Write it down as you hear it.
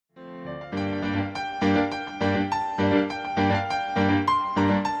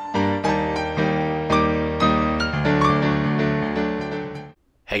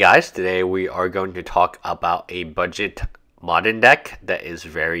guys, today we are going to talk about a budget modern deck that is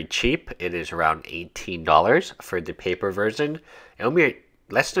very cheap. It is around $18 for the paper version. It'll be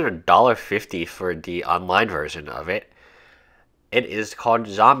less than $1.50 for the online version of it. It is called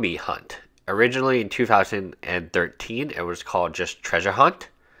Zombie Hunt. Originally in 2013, it was called just Treasure Hunt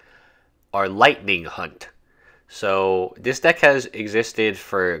or Lightning Hunt. So this deck has existed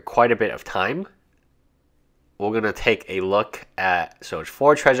for quite a bit of time. We're going to take a look at, so it's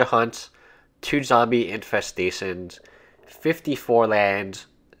 4 treasure hunts, 2 zombie infestations, 54 lands,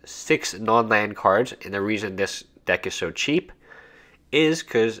 6 non-land cards, and the reason this deck is so cheap is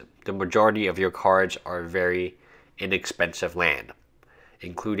because the majority of your cards are very inexpensive land,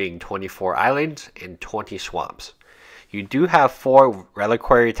 including 24 islands and 20 swamps. You do have 4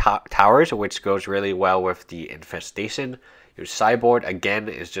 reliquary towers, which goes really well with the infestation. Your sideboard, again,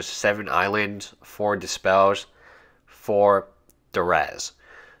 is just 7 islands, 4 dispels, 4 duress.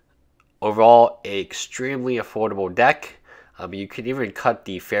 Overall, an extremely affordable deck. You can even cut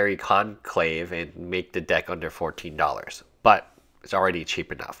the Fairy Conclave and make the deck under $14, but it's already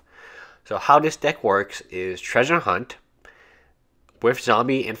cheap enough. So how this deck works is Treasure Hunt with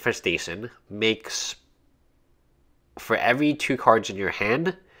Zombie Infestation makes, for every 2 cards in your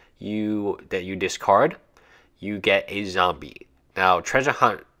hand that you discard, you get a zombie. Now, Treasure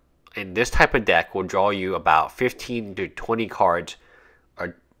Hunt in this type of deck will draw you about 15 to 20 cards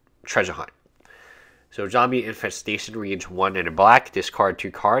or Treasure Hunt. So Zombie Infestation reads 1 in a black, discard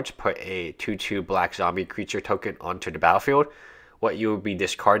 2 cards, put a 2/2 black zombie creature token onto the battlefield. What you will be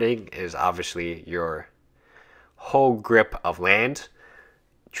discarding is obviously your whole grip of lands.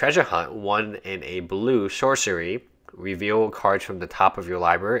 Treasure Hunt 1 in a blue sorcery, reveal cards from the top of your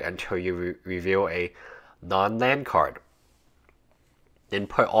library until you reveal a non-land card. Then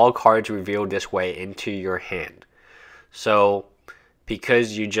put all cards revealed this way into your hand. So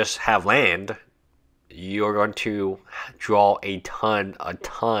because you just have land, you're going to draw a ton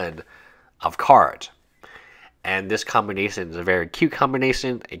of cards. And this combination is a very cute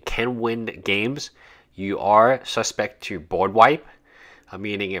combination. It can win games. You are suspect to board wipe,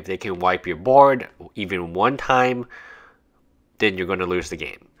 meaning if they can wipe your board even one time, then you're going to lose the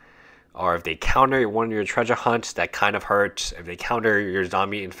game. Or if they counter one of your treasure hunts, that kind of hurts. If they counter your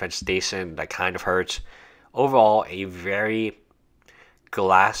zombie infestation, that kind of hurts. Overall, a very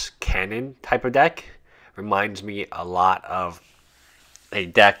glass cannon type of deck. Reminds me a lot of a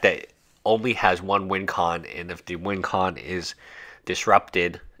deck that only has 1 win con, and if the win con is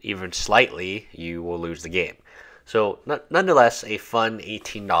disrupted even slightly, you will lose the game. So nonetheless, a fun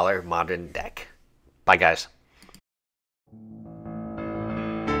 $18 modern deck. Bye guys.